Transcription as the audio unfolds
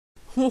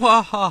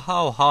Wow,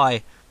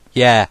 hi.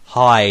 Yeah,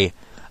 hi.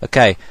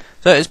 Okay,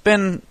 so it's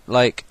been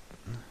like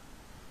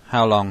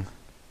how long?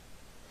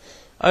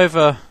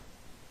 Over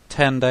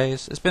 10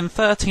 days? It's been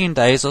 13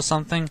 days or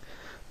something?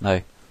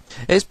 No.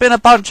 It's been a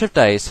bunch of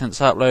days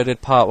since I uploaded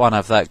part 1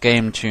 of that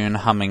game tune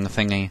humming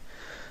thingy.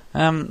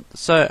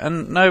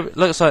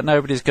 Looks like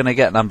nobody's gonna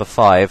get number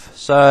 5,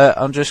 so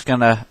I'm just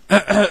gonna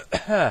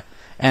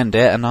end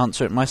it and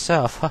answer it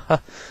myself.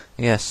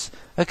 Yes.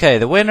 Okay,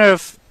 the winner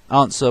of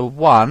answer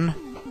 1,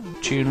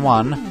 tune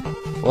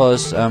 1,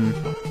 was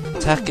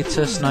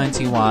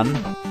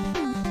Tacitus91.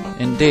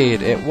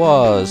 Indeed, it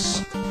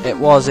was. It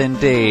was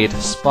indeed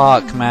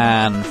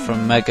Sparkman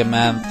from Mega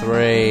Man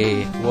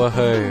 3.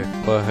 Woohoo,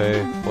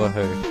 woohoo,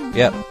 woohoo.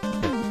 Yep.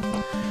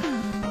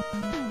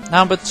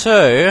 Number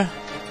 2,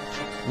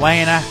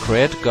 Wayne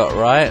Ackred got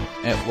right.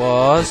 It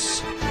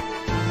was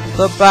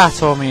the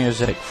battle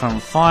music from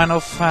Final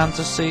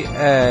Fantasy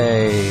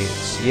VIII.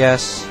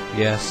 Yes,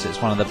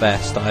 it's one of the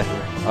best,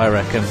 I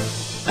reckon.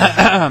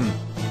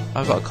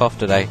 I've got a cough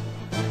today.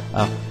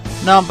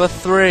 Number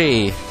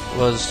 3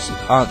 was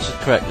answered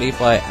correctly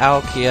by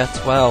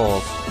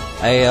Alkia12.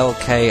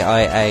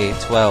 ALKIA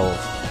 12.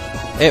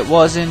 It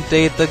was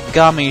indeed the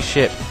Gummy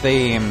Ship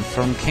theme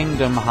from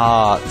Kingdom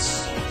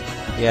Hearts.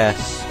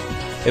 Yes.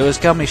 It was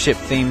Gummy Ship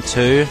theme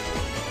too,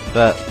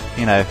 but,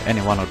 you know,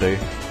 anyone will do.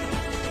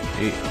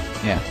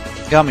 Yeah.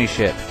 Gummy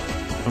Ship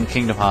from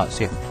Kingdom Hearts,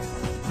 yeah.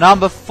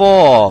 Number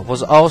 4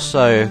 was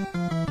also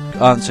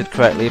answered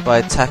correctly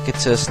by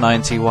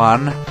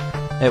Tacitus91.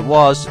 It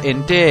was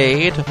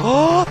indeed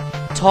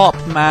Top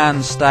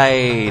Man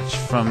Stage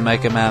from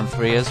Mega Man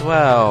 3 as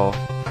well.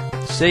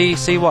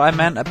 See what I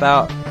meant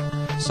about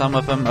some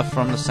of them are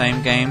from the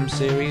same game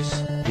series?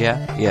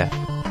 Yeah.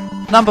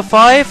 Number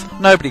 5,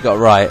 nobody got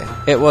right.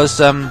 It was,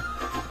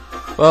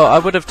 well, I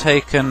would have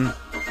taken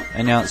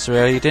any answer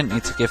really. You didn't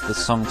need to give the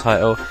song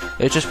title.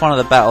 It was just one of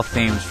the battle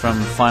themes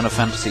from Final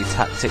Fantasy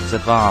Tactics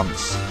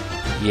Advance.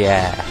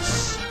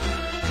 Yes.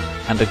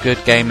 And a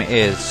good game it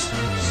is.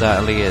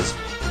 Certainly is.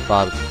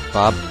 Bub?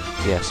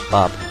 Yes,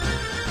 Bub.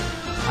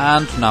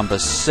 And number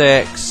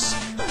 6,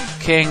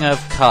 King of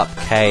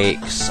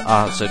Cupcakes,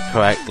 answered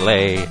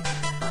correctly.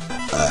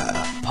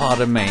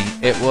 Pardon me.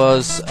 It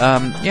was,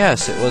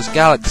 yes, it was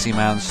Galaxy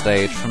Man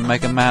Stage from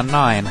Mega Man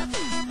 9.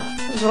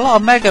 There's a lot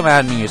of Mega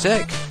Man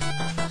music.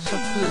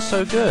 It's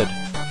so good.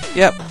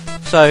 Yep.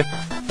 So,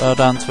 well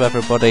done to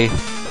everybody.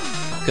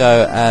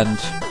 Go and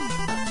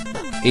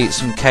eat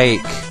some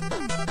cake,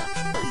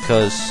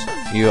 because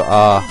you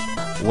are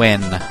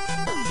win.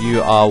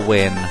 You are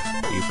win,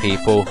 you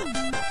people.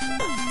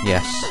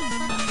 Yes.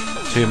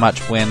 Too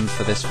much win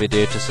for this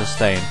video to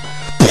sustain.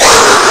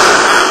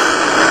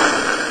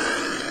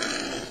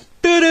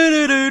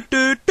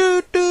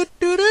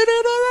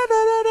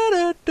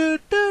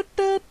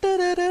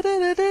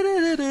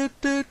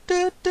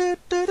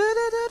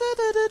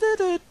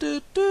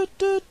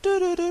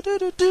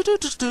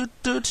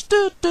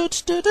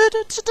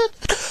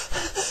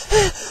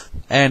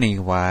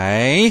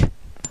 Anyway,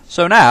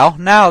 so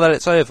now that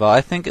it's over,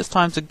 I think it's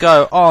time to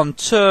go on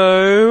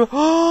to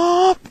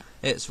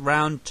it's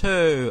round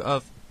 2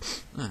 of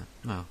no,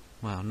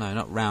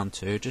 not round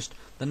 2, just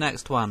the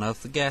next one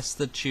of the guess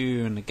the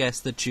tune.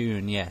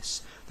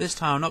 Yes, this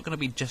time I'm not going to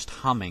be just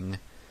humming.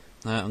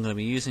 No, I'm going to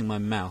be using my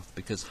mouth,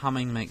 because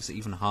humming makes it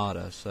even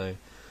harder. So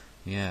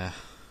yeah,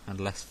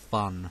 and less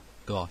fun.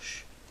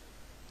 Gosh,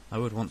 I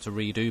would want to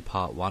redo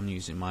part 1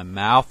 using my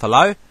mouth.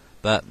 Hello,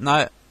 but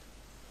no.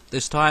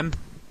 This time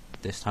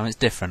it's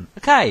different.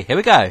 Okay, here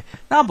we go.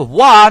 Number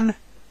 1.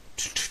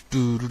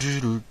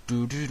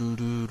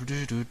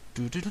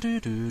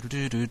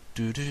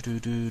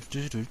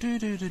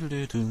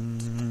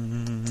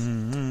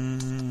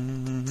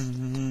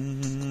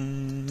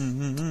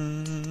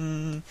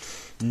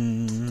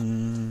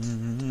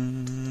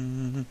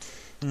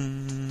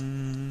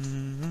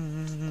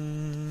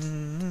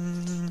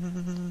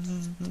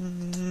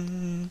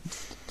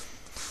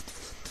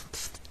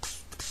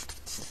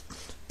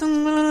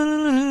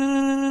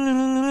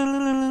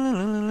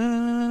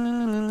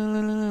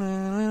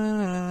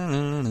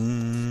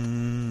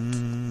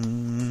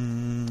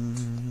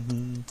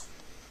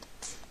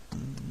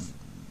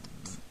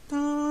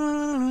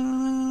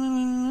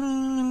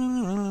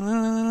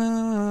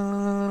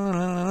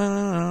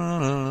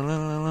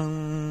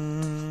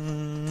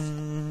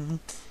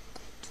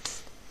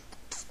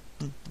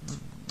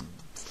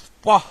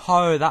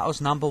 Whoa, that was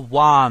number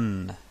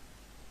 1.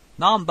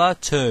 Number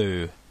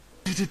 2.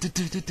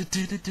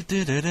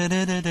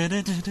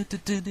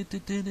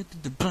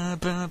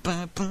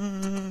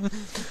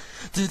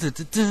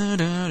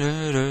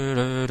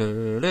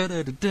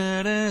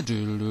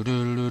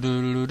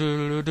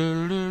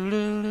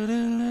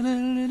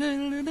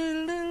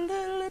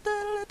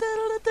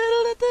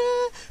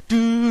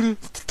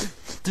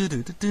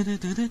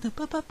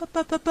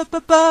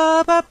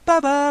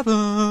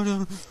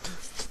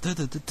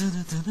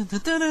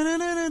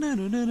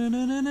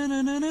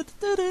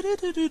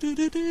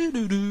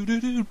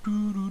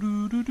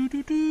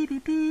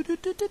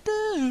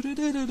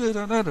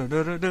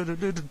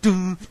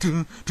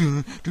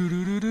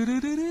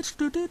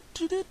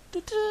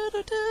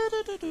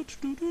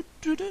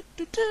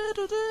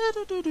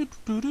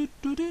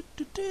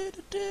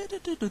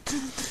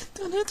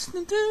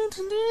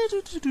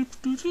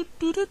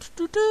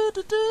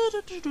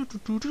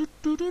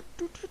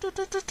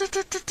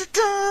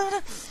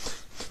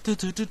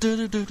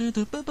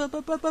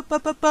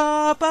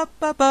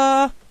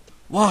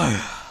 Whoa,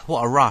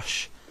 what a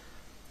rush.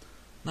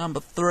 Number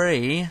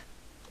 3.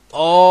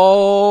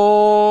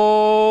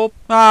 Oh,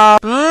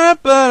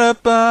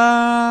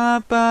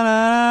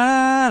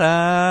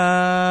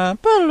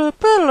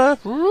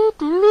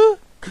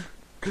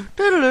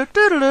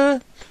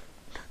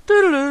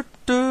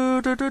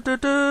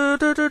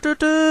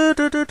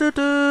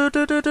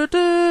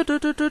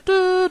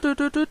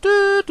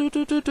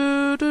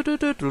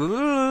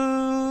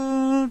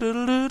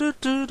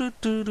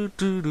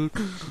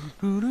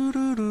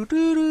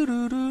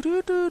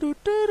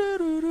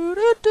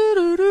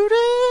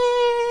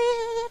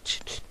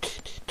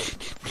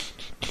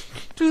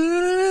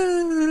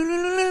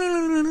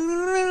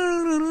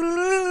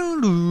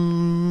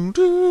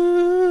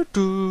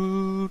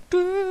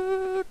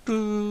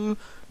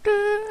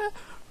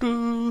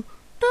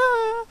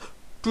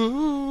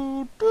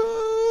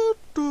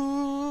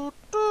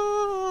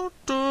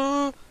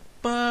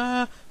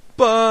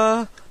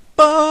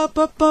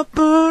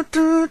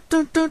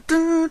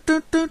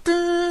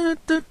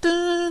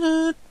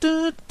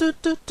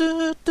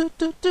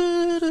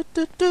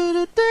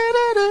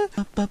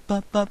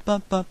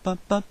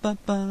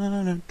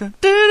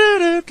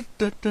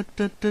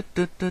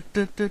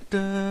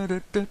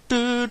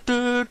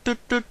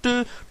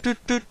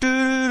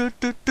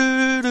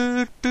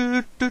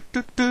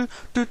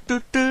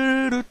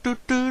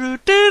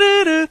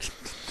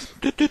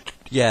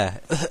 yeah,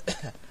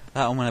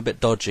 that one went a bit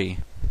dodgy.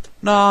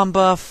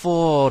 Number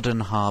 4,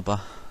 Den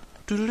Harbour.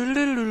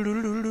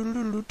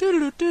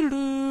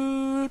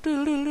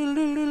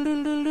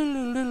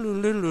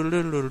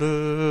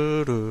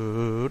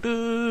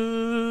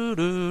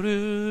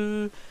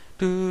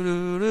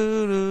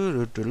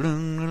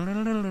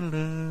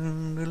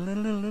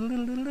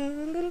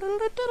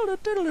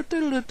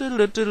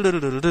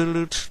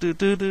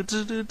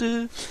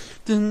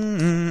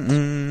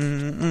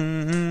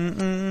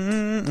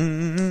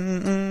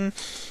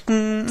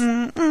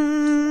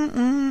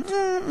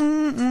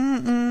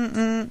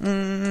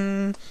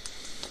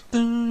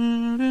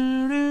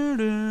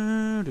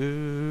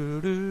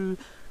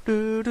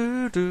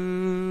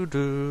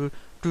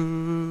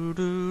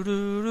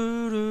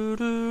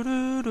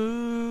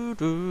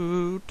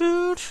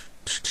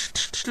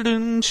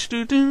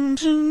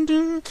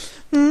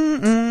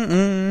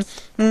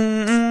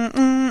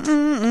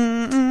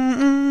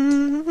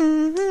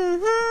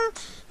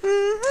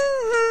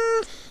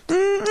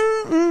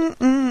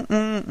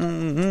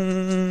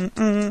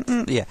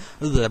 Yeah.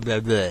 Blah, blah,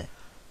 blah.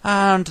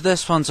 And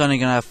this one's only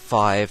going to have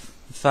 5.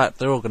 In fact,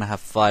 they're all going to have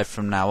 5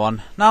 from now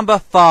on. Number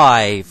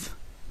 5.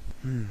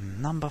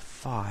 Number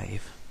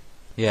 5.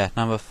 Yeah,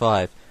 number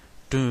 5.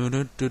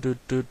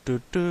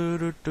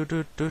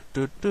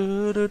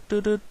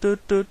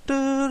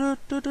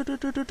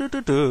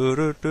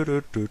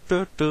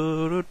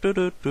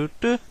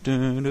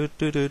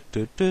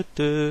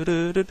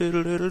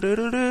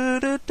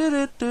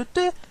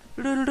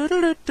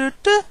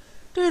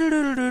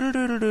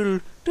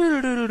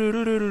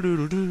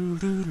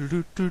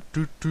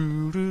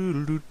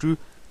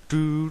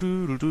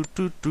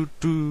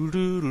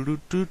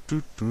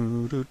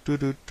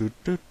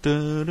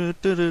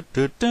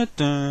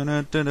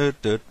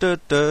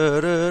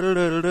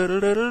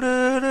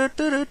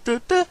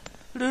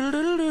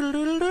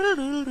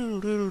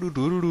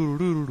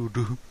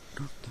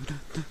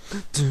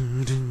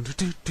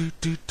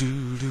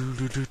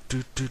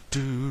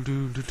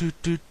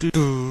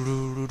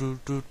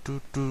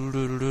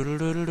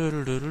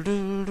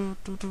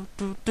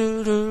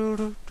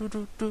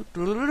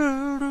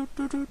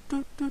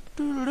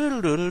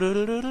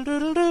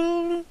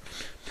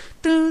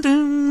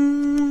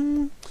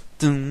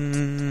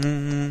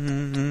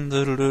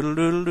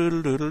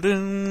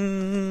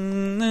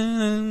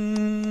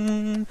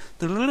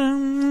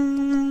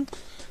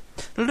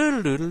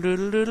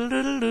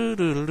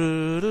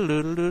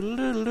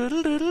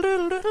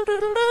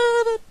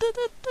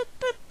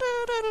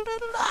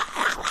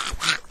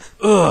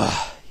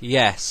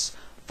 Yes,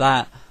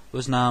 that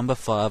was number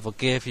 5. I'll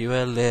give you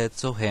a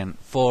little hint.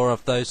 4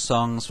 of those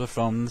songs were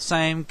from the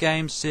same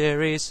game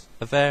series,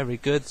 a very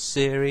good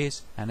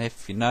series, and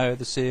if you know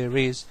the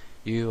series,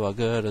 you are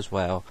good as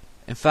well.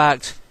 In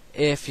fact,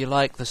 if you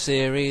like the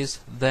series,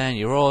 then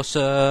you're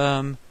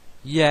awesome.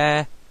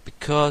 Yeah,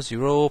 because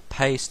you're all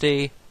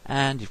pasty,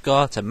 and you've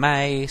got a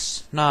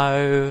mace.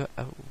 No,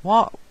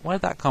 what? Where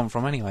did that come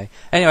from anyway?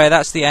 Anyway,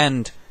 that's the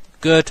end.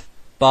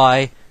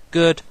 Goodbye.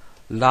 Good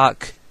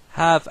luck.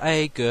 Have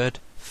a good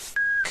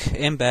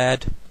in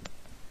bed.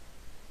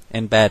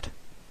 In bed.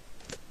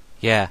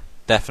 Yeah,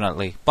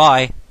 definitely.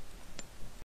 Bye.